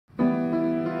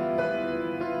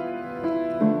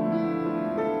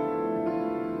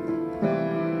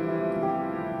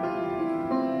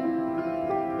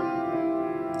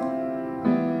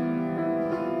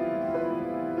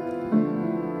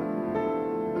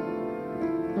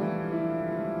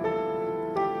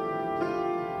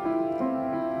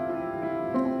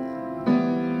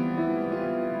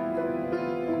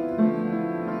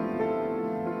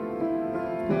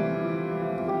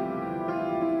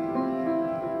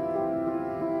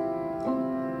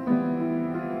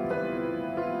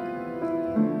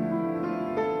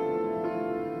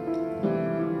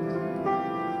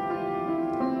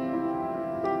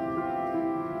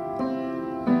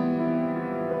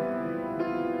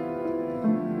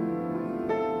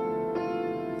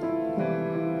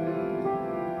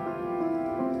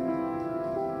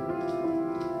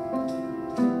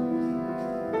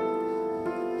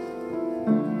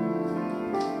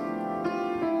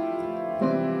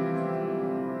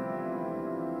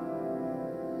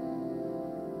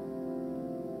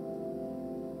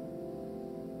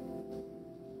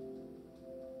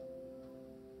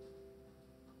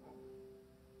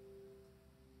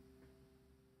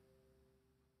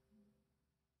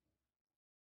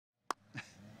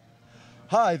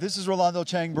Hi, this is Rolando,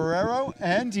 Chang, Barrero,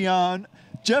 and Deon,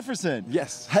 Jefferson.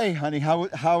 Yes. Hey, honey,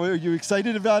 how are you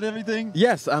excited about everything?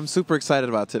 Yes, I'm super excited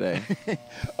about today.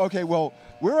 Okay, well,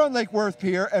 we're on Lake Worth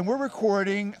Pier, and we're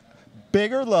recording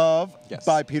Bigger Love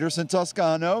by Peterson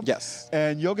Toscanon. Yes.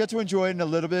 And you'll get to enjoy it in a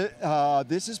little bit.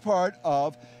 This is part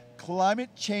of Climate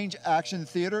Change Action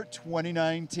Theater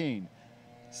 2019.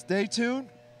 Stay tuned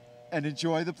and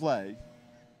enjoy the play.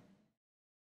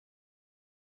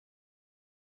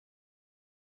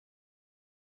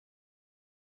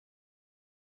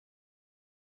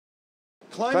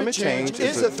 Climate change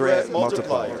is a threat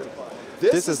multiplier.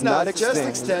 This does not just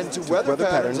extend to weather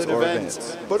patterns and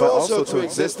events, but also to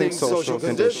existing social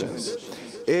conditions.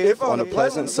 If on a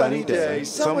pleasant sunny day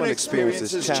someone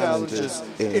experiences challenges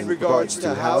in regards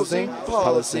to housing,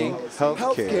 policy,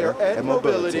 healthcare, and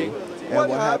mobility, what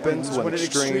happens when an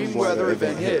extreme weather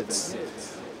event hits?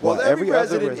 While every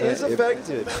resident is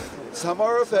affected, some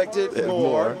are affected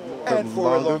more and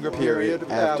for a longer period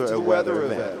after the weather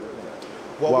event.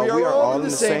 While we are all in the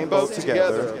same boat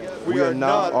together, we are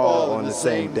not all on the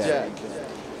same deck.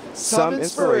 Some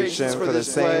inspiration for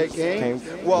this play came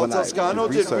while Toscano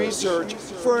did research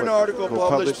for an article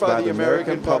published by the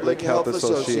American Public Health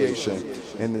Association.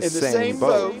 In the same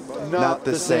boat, not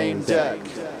the same deck.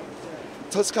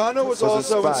 Toscano was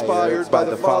also inspired by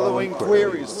the following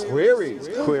queries.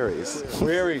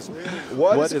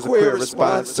 What is a queer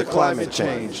response to climate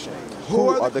change? Who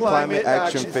are the climate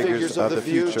action figures of the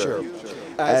future?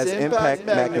 As impact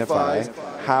magnifies,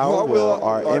 how will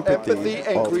our empathy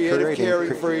and creative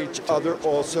caring for each other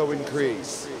also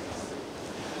increase?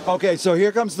 Okay, so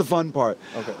here comes the fun part.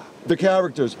 Okay. The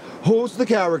characters. Who's the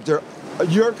character?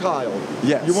 You're Kyle.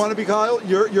 Yes. You want to be Kyle?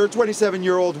 You're a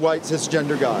 27-year-old white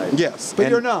cisgender guy. Yes.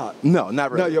 But you're not. No,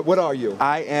 not really. No, what are you?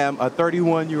 I am a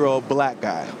 31-year-old black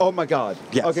guy. Oh my God.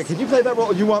 Yes. Okay, can you play that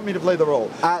role? You want me to play the role?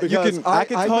 I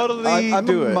can totally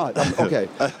do it. Okay,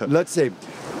 let's see.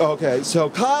 Okay,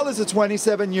 so Kyle is a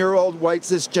 27-year-old white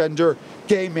cisgender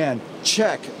gay man.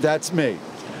 Check, that's me.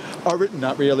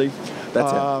 Not really.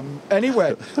 That's him.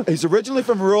 Anyway, he's originally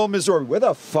from rural Missouri. Where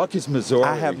the fuck is Missouri?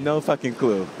 I have no fucking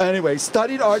clue. Anyway,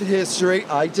 studied art history.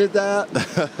 I did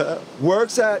that.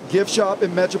 Works at gift shop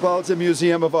in Metropolitan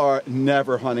Museum of Art.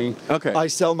 Never, honey. Okay. I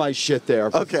sell my shit there.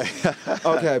 Okay.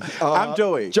 Okay. I'm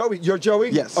Joey. Joey, you're Joey?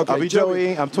 Yes. Okay, I'll be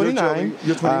Joey. I'm 29.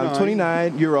 You're 29. I'm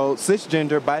 29-year-old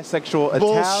cisgender, bisexual,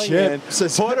 Bullshit. Italian,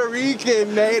 Puerto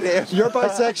Rican native. You're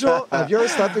bisexual? Have you ever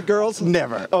slept with girls?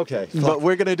 Never. Okay. But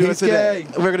we're gonna do it today.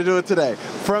 Gay. We're gonna do it today.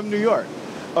 From New York.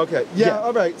 Okay. Yeah.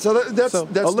 All right. So that's a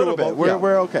little doable. bit.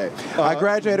 We're okay. I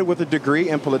graduated with a degree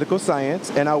in political science,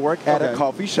 and I work at a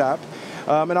coffee shop,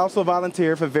 and also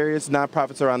volunteer for various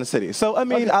nonprofits around the city. So I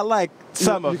mean, I like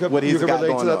some of what he's got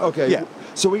going on. Okay. Yeah.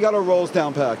 So we got our roles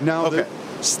down packed. Now the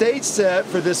stage set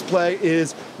for this play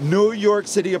is New York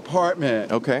City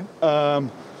apartment. Okay.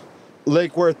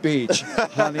 Lake Worth Beach,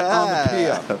 honey, on the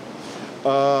pier.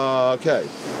 Okay.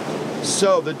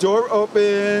 So the door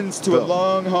opens to a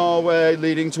long hallway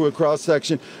leading to a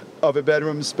cross-section of a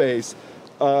bedroom space.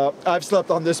 I've slept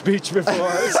on this beach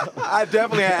before. I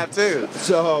definitely have too.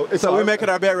 So we're making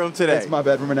our bedroom today. It's my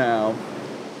bedroom now.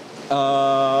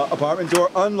 Apartment door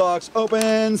unlocks,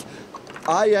 opens.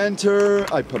 I enter.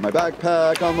 I put my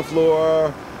backpack on the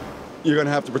floor. You're gonna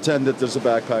have to pretend that there's a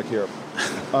backpack here.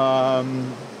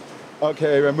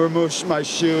 Okay, I remove my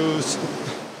shoes.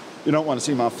 You don't want to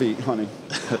see my feet, honey.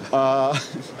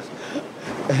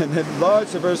 And then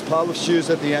large, diverse pile of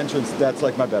shoes at the entrance. That's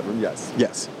like my bedroom, yes.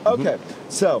 Yes. Okay,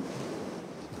 so,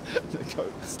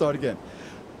 start again.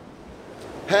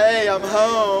 Hey, I'm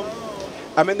home.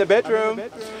 I'm in the bedroom.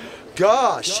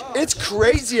 Gosh, it's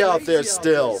crazy out there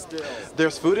still.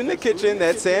 There's food in the kitchen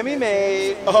that Sammy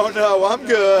made. Oh no, I'm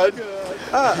good.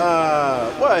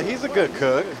 Well, he's a good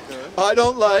cook. I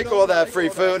don't like all that free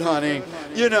food, honey.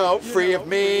 You know, free of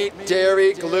meat,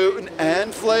 dairy, gluten,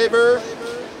 and flavor.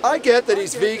 I get that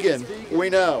he's vegan. We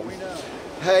know.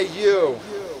 Hey, you.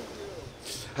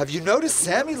 Have you noticed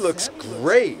Sammy looks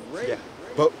great? Yeah.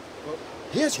 But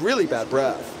he has really bad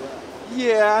breath.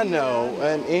 Yeah, I know.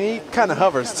 And he kind of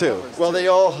hovers, too. Well, they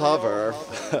all hover.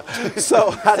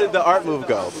 So, how did the art move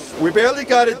go? We barely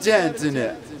got a dent in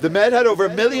it. The Met had over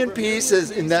 1 million pieces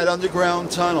in that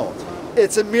underground tunnel.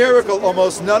 It's a miracle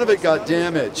almost none of it got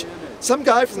damaged. Some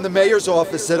guy from the mayor's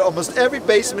office said almost every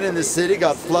basement in the city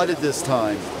got flooded this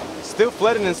time. Still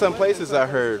flooding in some places, I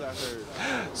heard.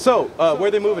 So, where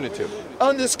are they moving it to?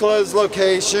 Undisclosed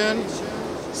location.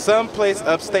 Someplace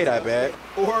upstate, I bet.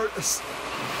 Or...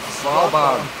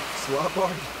 Svalbard.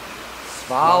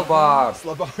 Svalbard.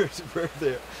 Svalbard is where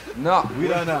there. No. We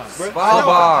don't know.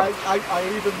 Svalbard.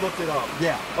 I even looked it up.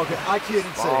 Yeah. Okay, I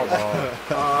can't say it.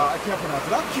 I can't pronounce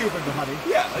it. I'm Cuban, honey.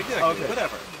 Yeah, exactly. Okay.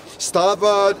 Whatever.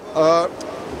 Svalbard,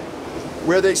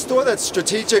 where they store that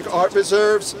strategic art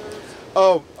reserves.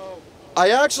 Oh, I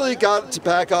actually got to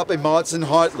pack up a Mods in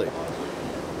Hartley.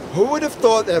 Who would have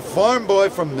thought that farm boy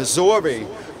from Missouri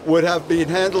would have been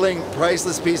handling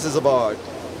priceless pieces of art?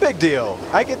 Big deal.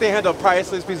 I get to handle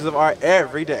priceless pieces of art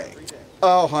every day.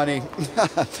 Oh, honey.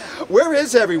 Where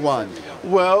is everyone?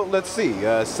 Well, let's see.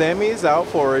 Sammy's out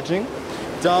foraging.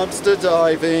 Dumpster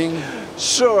diving.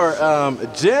 Sure.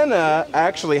 Jenna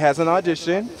actually has an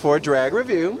audition for a drag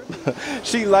review.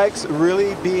 She likes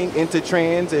really being into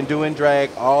trans and doing drag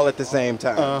all at the same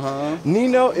time.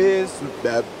 Nino is,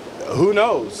 who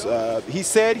knows? He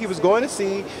said he was going to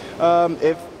see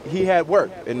if he had work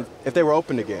and if they were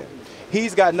open again.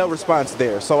 He's got no response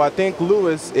there, so I think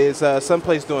Lewis is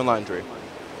someplace doing laundry.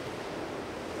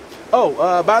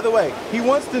 Oh, by the way, he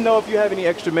wants to know if you have any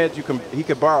extra meds he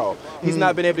could borrow. He's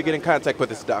not been able to get in contact with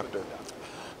his doctor.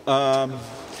 I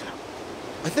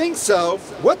think so.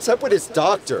 What's up with his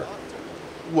doctor?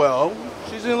 Well,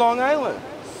 she's in Long Island.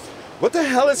 What the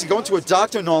hell is he going to a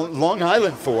doctor in Long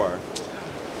Island for?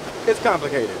 It's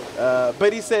complicated,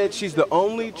 but he said she's the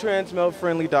only trans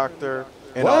male-friendly doctor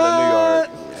in all of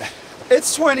New York.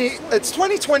 It's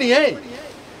 2028.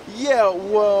 Yeah,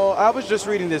 well, I was just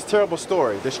reading this terrible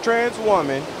story. This trans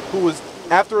woman who was,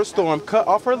 after a storm, cut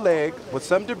off her leg with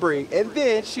some debris, and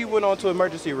then she went on to the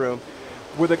emergency room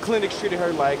where the clinics treated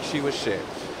her like she was shit.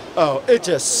 Oh, it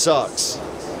just sucks.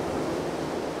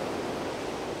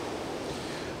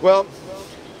 Well,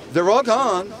 they're all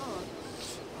gone.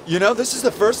 You know, this is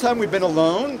the first time we've been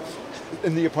alone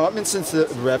in the apartment since the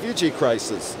refugee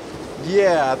crisis.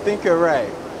 Yeah, I think you're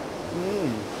right.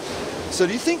 So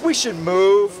do you think we should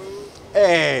move?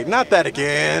 Hey, not that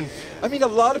again. I mean, a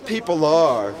lot of people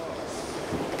are.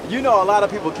 You know, a lot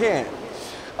of people can't.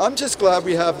 I'm just glad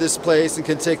we have this place and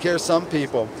can take care of some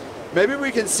people. Maybe we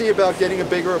can see about getting a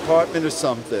bigger apartment or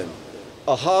something.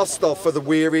 A hostel for the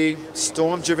weary,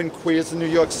 storm-driven queers in New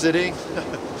York City.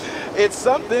 It's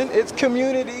something. It's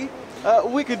community.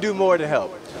 We could do more to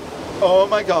help. Oh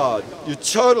my God, you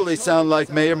totally sound like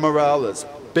Mayor Morales.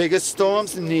 Bigger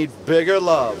storms need bigger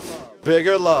love.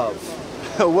 Bigger love.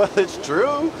 Well, it's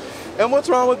true. And what's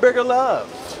wrong with bigger love?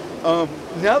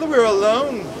 Now that we're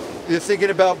alone, you're thinking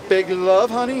about big love,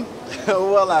 honey?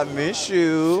 Well, I miss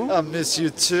you. I miss you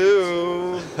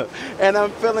too. And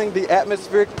I'm feeling the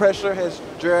atmospheric pressure has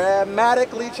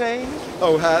dramatically changed.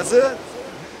 Oh, has it?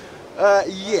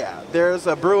 Yeah, there's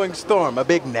a brewing storm, a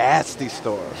big nasty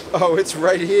storm. Oh, it's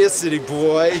right here, city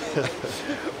boy.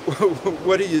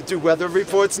 What do you do, weather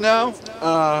reports now?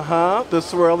 Uh-huh. The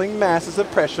swirling masses of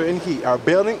pressure and heat are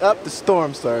building up the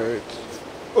storm surge.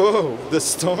 Oh, the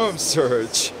storm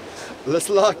surge. Let's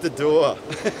lock the door.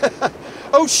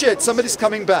 Oh shit, somebody's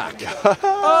coming back.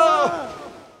 Oh!